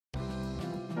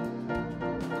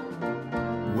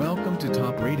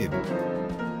top rated.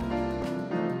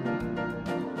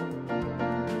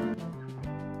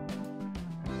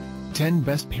 Ten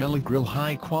Best Pellet Grill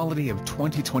High Quality of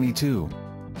 2022.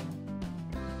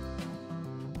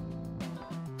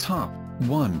 Top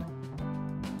 1.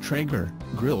 Traeger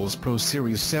Grills Pro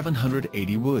Series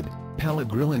 780 Wood Pellet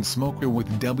Grill and Smoker with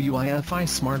WIFI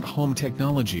Smart Home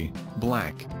Technology,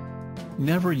 Black.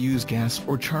 Never use gas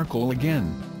or charcoal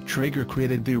again. Traeger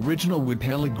created the original wood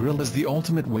pellet grill as the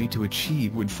ultimate way to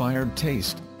achieve wood-fired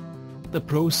taste. The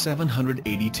Pro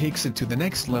 780 takes it to the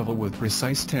next level with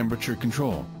precise temperature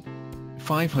control.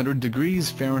 500 degrees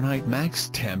Fahrenheit max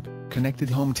temp, connected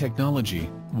home technology.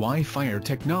 Wi-Fi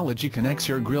technology connects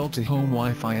your grill to home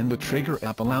Wi-Fi, and the Traeger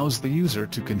app allows the user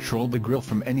to control the grill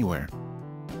from anywhere.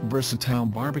 Versatile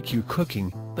barbecue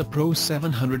cooking. The Pro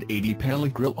 780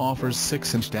 pellet grill offers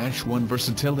 6-inch-1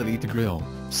 versatility to grill,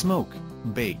 smoke,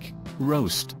 bake,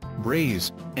 roast,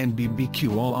 braise, and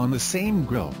BBQ all on the same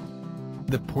grill.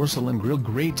 The porcelain grill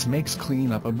grates makes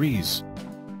cleanup a breeze.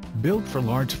 Built for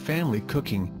large family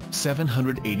cooking,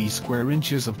 780 square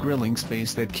inches of grilling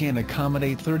space that can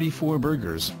accommodate 34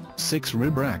 burgers, 6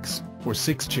 rib racks, or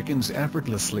 6 chickens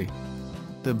effortlessly.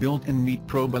 The built-in meat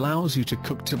probe allows you to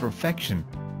cook to perfection.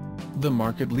 The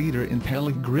market leader in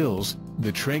pellet grills,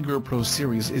 the Traeger Pro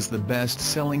Series is the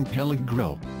best-selling pellet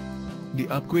grill. The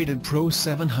upgraded Pro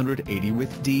 780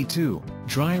 with D2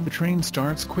 drivetrain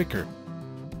starts quicker.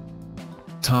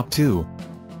 Top 2.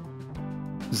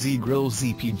 Z-Grill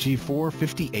ZPG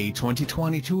 450A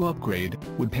 2022 Upgrade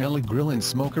Wood Pellet Grill and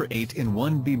Smoker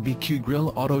 8-in-1 BBQ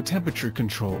Grill Auto Temperature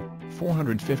Control,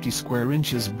 450 square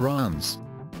inches bronze.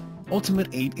 Ultimate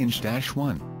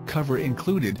 8-inch-1, cover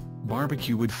included,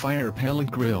 barbecue wood fire pellet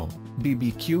grill,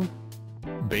 BBQ,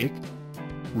 bake,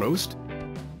 roast,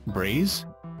 braise,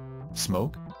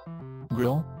 smoke,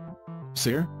 grill,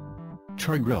 sear,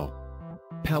 char grill.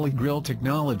 Pellet grill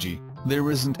technology.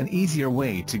 There isn't an easier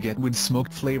way to get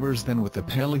wood-smoked flavors than with a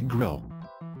pellet grill.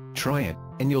 Try it,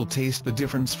 and you'll taste the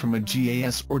difference from a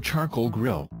gas or charcoal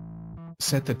grill.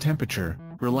 Set the temperature,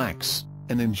 relax,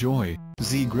 and enjoy.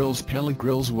 Z-Grill's pellet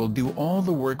grills will do all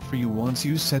the work for you once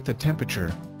you set the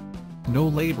temperature. No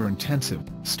labor-intensive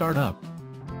startup.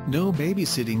 No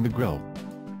babysitting the grill.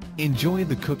 Enjoy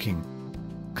the cooking.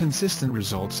 Consistent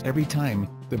results every time.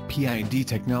 The PID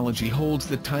technology holds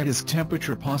the tightest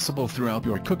temperature possible throughout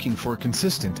your cooking for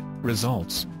consistent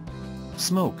results.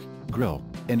 Smoke, grill,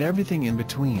 and everything in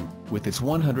between, with its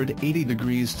 180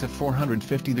 degrees to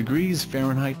 450 degrees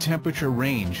Fahrenheit temperature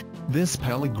range, this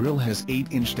pellet grill has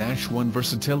 8-inch-1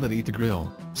 versatility to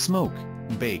grill, smoke,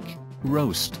 bake,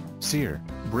 roast, sear,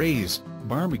 braise,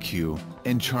 barbecue,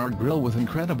 and char grill with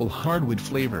incredible hardwood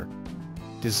flavor.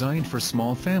 Designed for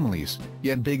small families,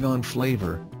 yet big on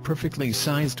flavor, perfectly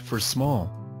sized for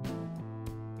small.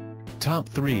 Top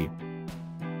 3.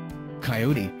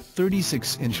 Coyote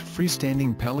 36-inch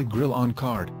freestanding pellet grill on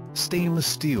card, stainless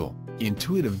steel,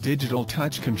 intuitive digital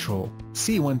touch control,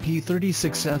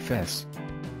 C1P36FS.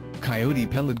 Coyote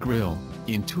pellet grill,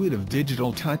 intuitive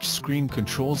digital touch screen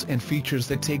controls and features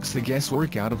that takes the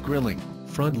guesswork out of grilling.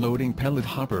 Front-loading pellet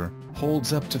hopper,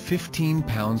 holds up to 15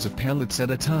 pounds of pellets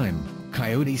at a time.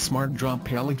 Coyote Smart Drop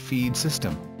Pellet Feed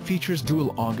System, features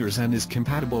dual augers and is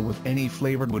compatible with any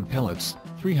flavored wood pellets.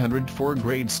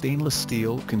 304-grade stainless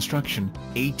steel construction,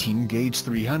 18-gauge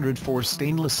 304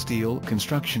 stainless steel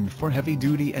construction for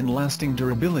heavy-duty and lasting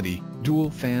durability. Dual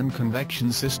fan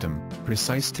convection system,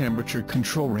 precise temperature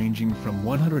control ranging from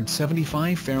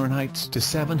 175 Fahrenheit to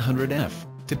 700 F,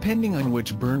 depending on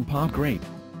which burn pot rate.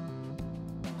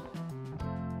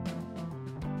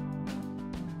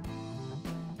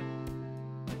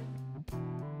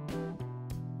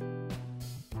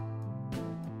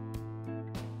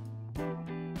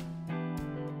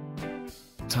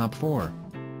 Top 4.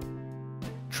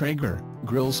 Traeger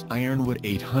Grills Ironwood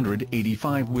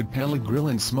 885 Wood Pellet Grill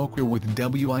and Smoker with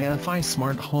WIFI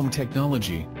Smart Home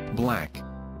Technology, Black.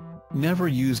 Never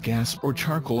use gas or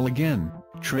charcoal again.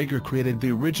 Traeger created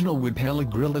the original wood pellet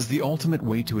grill as the ultimate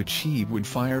way to achieve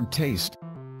wood-fired taste.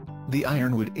 The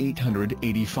Ironwood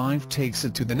 885 takes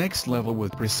it to the next level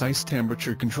with precise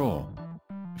temperature control.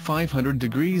 500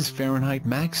 degrees Fahrenheit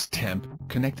max temp,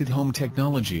 connected home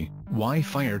technology.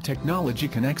 Wi-Fi technology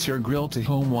connects your grill to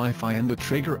home Wi-Fi, and the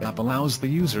Traeger app allows the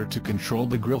user to control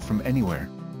the grill from anywhere.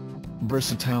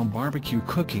 Versatile barbecue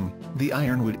cooking. The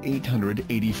Ironwood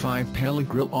 885 pellet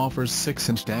grill offers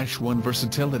 6-inch-1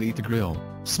 versatility to grill,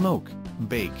 smoke,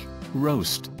 bake,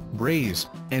 roast, braise,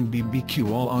 and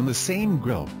BBQ all on the same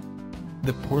grill.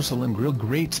 The porcelain grill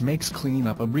grates makes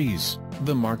cleanup a breeze.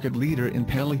 The market leader in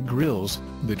pellet grills,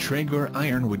 the Traeger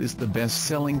Ironwood is the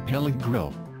best-selling pellet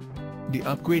grill. The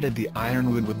upgraded the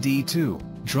Ironwood with D2,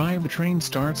 drivetrain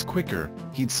starts quicker,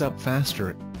 heats up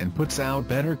faster, and puts out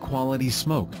better quality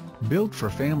smoke. Built for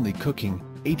family cooking,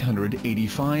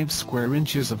 885 square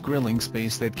inches of grilling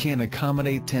space that can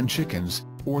accommodate 10 chickens,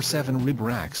 or 7 rib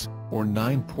racks, or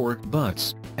 9 pork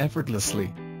butts,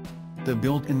 effortlessly. The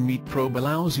built-in meat probe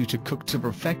allows you to cook to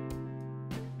perfect.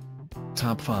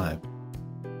 Top 5.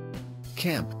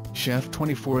 Camp Chef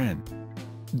 24N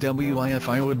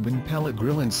WIFI Woodwind Pellet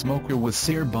Grill and Smoker with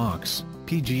Sear Box,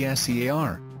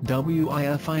 PGSEAR,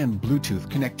 WIFI and Bluetooth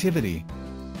connectivity.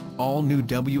 All new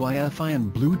WIFI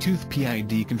and Bluetooth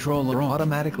PID controller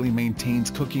automatically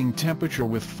maintains cooking temperature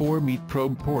with 4 meat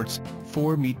probe ports,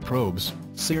 4 meat probes,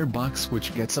 Sear box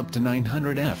which gets up to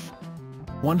 900 F.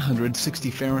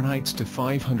 160 Fahrenheit to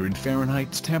 500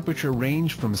 Fahrenheit temperature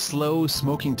range from slow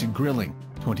smoking to grilling,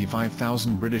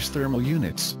 25,000 British thermal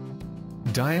units.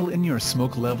 Dial in your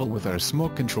smoke level with our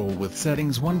smoke control with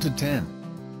settings 1 to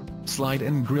 10. Slide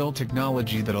and grill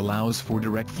technology that allows for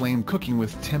direct flame cooking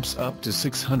with temps up to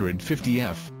 650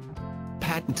 F.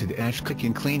 Patented ash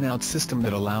cooking clean-out system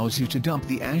that allows you to dump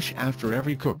the ash after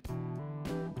every cook.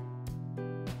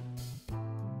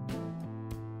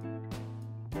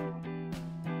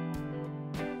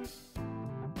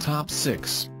 Top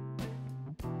 6.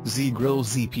 Z-Grill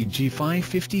ZPG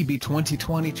 550B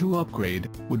 2022 Upgrade,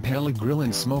 Wood Pellet Grill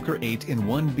and Smoker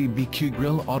 8-in-1 BBQ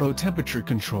Grill Auto Temperature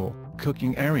Control,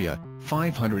 Cooking Area,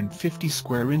 550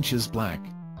 square inches black.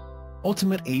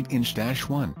 Ultimate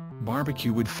 8-inch-1,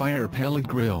 Barbecue Wood Fire Pellet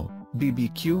Grill,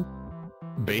 BBQ,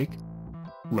 Bake,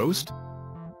 Roast,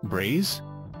 Braise,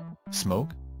 Smoke,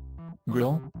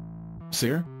 Grill,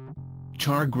 Sear,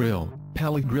 Char Grill,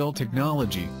 Pellet Grill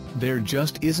Technology. There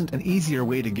just isn't an easier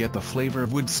way to get the flavor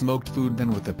of wood-smoked food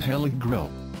than with a pellet grill.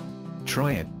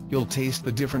 Try it, you'll taste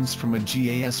the difference from a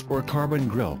gas or carbon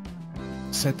grill.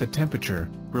 Set the temperature,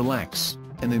 relax,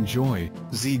 and enjoy.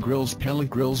 Z-Grill's pellet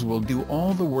grills will do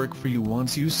all the work for you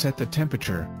once you set the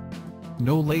temperature.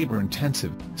 No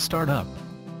labor-intensive startup.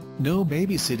 No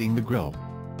babysitting the grill.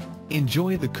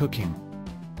 Enjoy the cooking.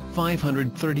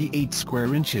 538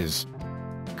 square inches.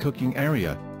 Cooking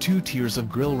area. 2 tiers of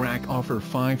grill rack offer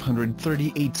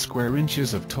 538 square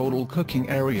inches of total cooking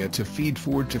area to feed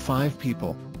 4 to 5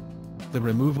 people. The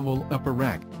removable upper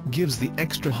rack gives the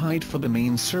extra height for the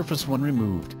main surface when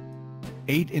removed.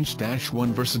 8-inch-1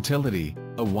 versatility,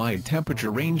 a wide temperature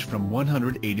range from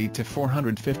 180 to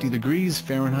 450 degrees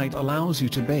Fahrenheit allows you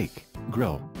to bake,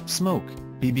 grill, smoke,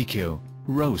 BBQ,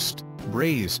 roast,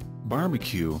 braise,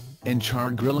 barbecue, and char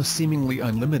grill a seemingly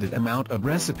unlimited amount of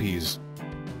recipes.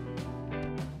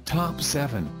 Top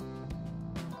 7.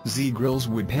 Z-Grill's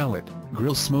Wood Pellet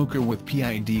Grill Smoker with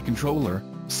PID Controller,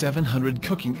 700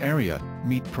 Cooking Area,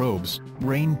 Meat Probes,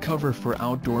 Rain Cover for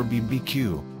Outdoor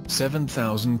BBQ,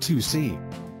 7002 C.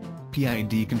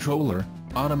 PID Controller,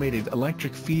 Automated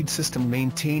Electric Feed System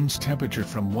maintains temperature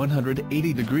from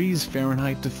 180 degrees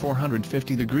Fahrenheit to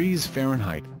 450 degrees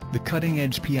Fahrenheit. The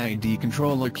cutting-edge PID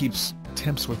controller keeps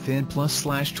temps within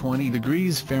 +/20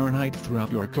 degrees Fahrenheit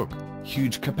throughout your cook.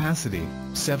 Huge capacity,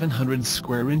 700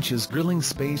 square inches grilling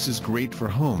space is great for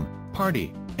home,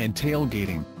 party, and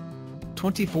tailgating.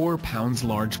 24 pounds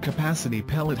large capacity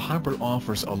pellet hopper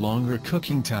offers a longer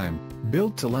cooking time,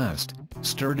 built to last.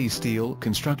 Sturdy steel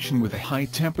construction with a high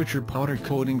temperature powder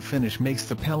coating finish makes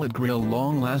the pellet grill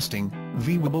long-lasting.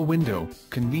 Viewable window,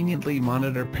 conveniently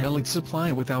monitor pellet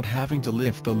supply without having to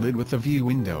lift the lid with a view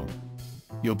window.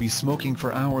 You'll be smoking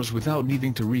for hours without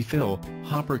needing to refill.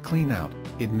 Hopper cleanout,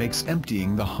 it makes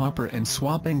emptying the hopper and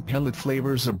swapping pellet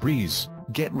flavors a breeze.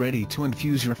 Get ready to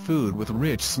infuse your food with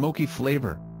rich smoky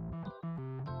flavor.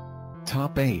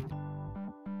 Top 8.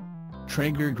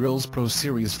 Traeger Grills Pro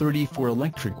Series 34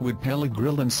 Electric Wood Pellet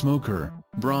Grill and Smoker,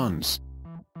 Bronze.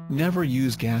 Never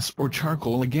use gas or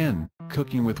charcoal again,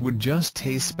 cooking with wood just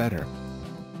tastes better.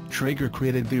 Traeger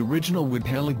created the original wood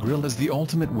pellet grill as the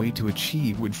ultimate way to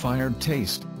achieve wood-fired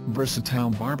taste, versatile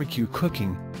barbecue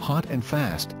cooking, hot and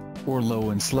fast, or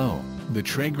low and slow. The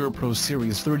Traeger Pro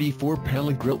Series 34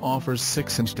 pellet grill offers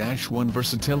 6-inch-1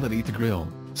 versatility to grill,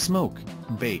 smoke,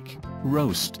 bake,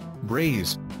 roast,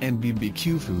 braise, and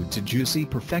BBQ food to juicy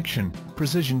perfection.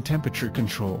 Precision temperature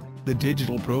control. The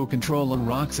Digital Pro controller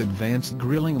rocks advanced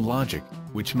grilling logic,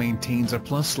 which maintains a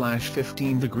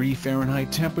 +/15 degree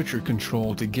Fahrenheit temperature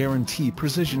control to guarantee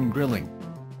precision grilling.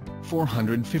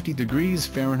 450 degrees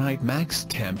Fahrenheit max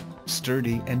temp,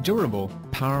 sturdy and durable,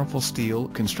 powerful steel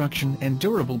construction and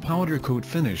durable powder coat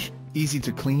finish, easy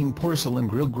to clean porcelain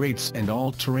grill grates and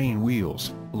all-terrain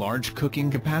wheels, large cooking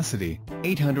capacity,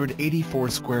 884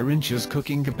 square inches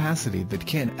cooking capacity that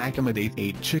can accommodate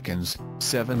 8 chickens,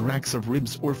 7 racks of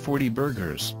ribs or 40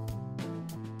 burgers.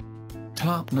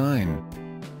 Top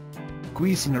 9.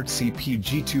 Cuisinart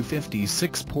CPG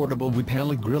 256 Portable Wood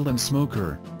Pellet Grill and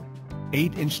Smoker.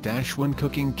 8-inch-1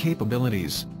 cooking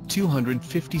capabilities,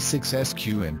 256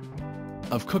 SQN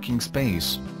of cooking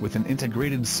space, with an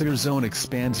integrated sear zone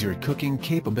expands your cooking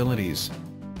capabilities.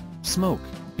 Smoke,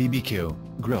 BBQ,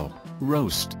 grill,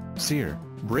 roast, sear,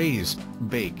 braise,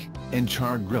 bake, and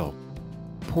charred grill.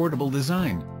 Portable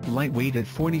design, lightweight at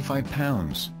 45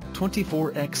 pounds,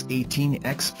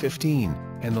 24x18x15,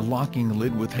 and the locking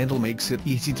lid with handle makes it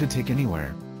easy to take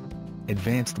anywhere.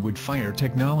 Advanced wood fire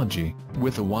technology,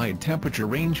 with a wide temperature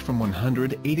range from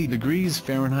 180 degrees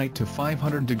Fahrenheit to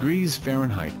 500 degrees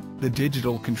Fahrenheit, the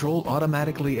digital control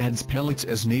automatically adds pellets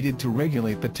as needed to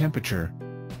regulate the temperature.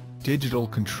 Digital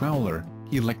controller,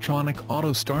 electronic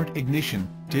auto start ignition,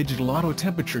 digital auto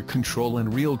temperature control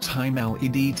and real-time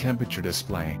LED temperature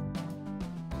display.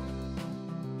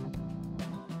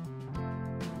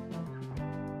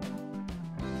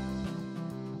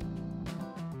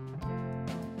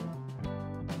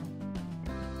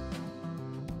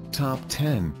 Top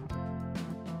 10.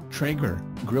 Traeger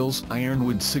Grills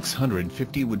Ironwood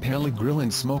 650 Wood Pellet Grill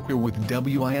and Smoker with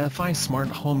WIFI Smart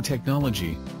Home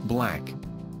Technology, Black.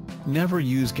 Never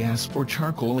use gas or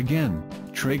charcoal again.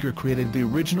 Traeger created the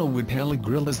original wood pellet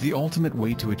grill as the ultimate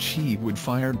way to achieve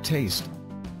wood-fired taste.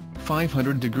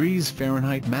 500 degrees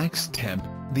Fahrenheit max temp,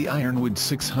 the Ironwood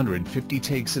 650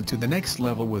 takes it to the next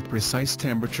level with precise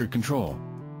temperature control.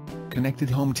 Connected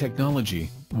home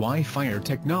technology, Wi-Fi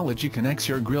technology connects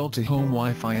your grill to home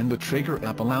Wi-Fi, and the Traeger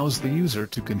app allows the user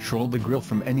to control the grill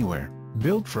from anywhere.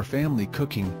 Built for family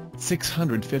cooking,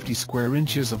 650 square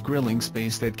inches of grilling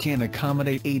space that can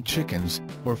accommodate 8 chickens,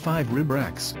 or 5 rib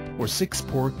racks, or 6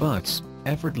 pork butts,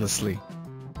 effortlessly.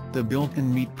 The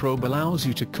built-in meat probe allows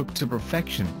you to cook to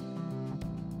perfection.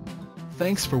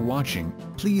 Thanks for watching.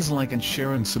 Please like and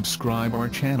share and subscribe our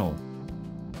channel.